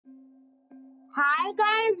Hi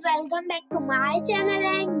guys, welcome back to my channel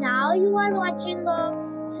and now you are watching a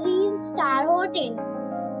 3-star hotel.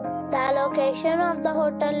 The location of the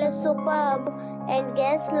hotel is superb and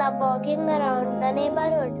guests love walking around the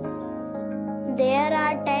neighborhood. There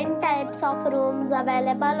are 10 types of rooms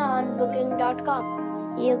available on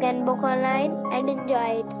booking.com. You can book online and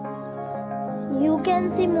enjoy it. You can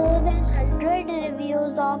see more than 100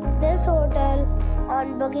 reviews of this hotel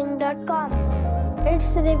on booking.com.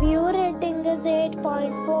 Its review rating is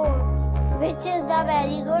 8.4, which is the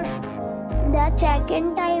very good. The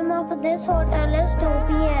check-in time of this hotel is 2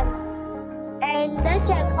 p.m. and the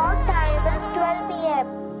check-out time is 12 p.m.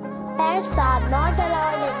 Pets are not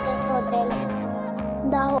allowed in this hotel.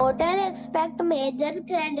 The hotel accepts major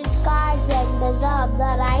credit cards and reserves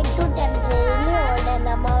the right to temporarily hold an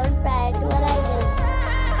amount prior to arrival.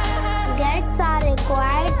 Guests are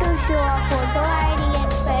required to show a photo ID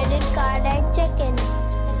and credit card at check-in.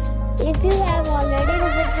 If you have already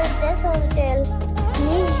visited this hotel,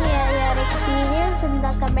 please share your experience in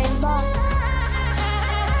the comment box.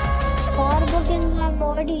 For booking or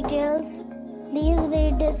more details, please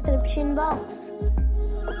read description box.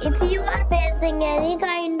 If you are facing any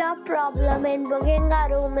kind of problem in booking a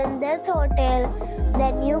room in this hotel,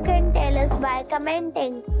 then you can tell us by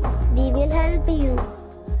commenting. We will help you.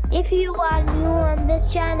 If you are new on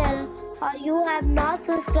this channel or you have not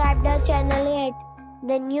subscribed our channel yet,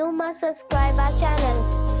 then you must subscribe our channel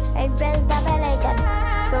and press the bell icon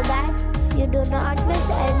so that you do not miss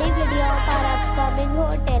any video of our upcoming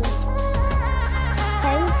hotel.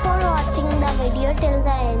 Thanks for watching the video till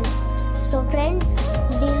the end. So friends,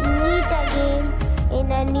 we'll meet again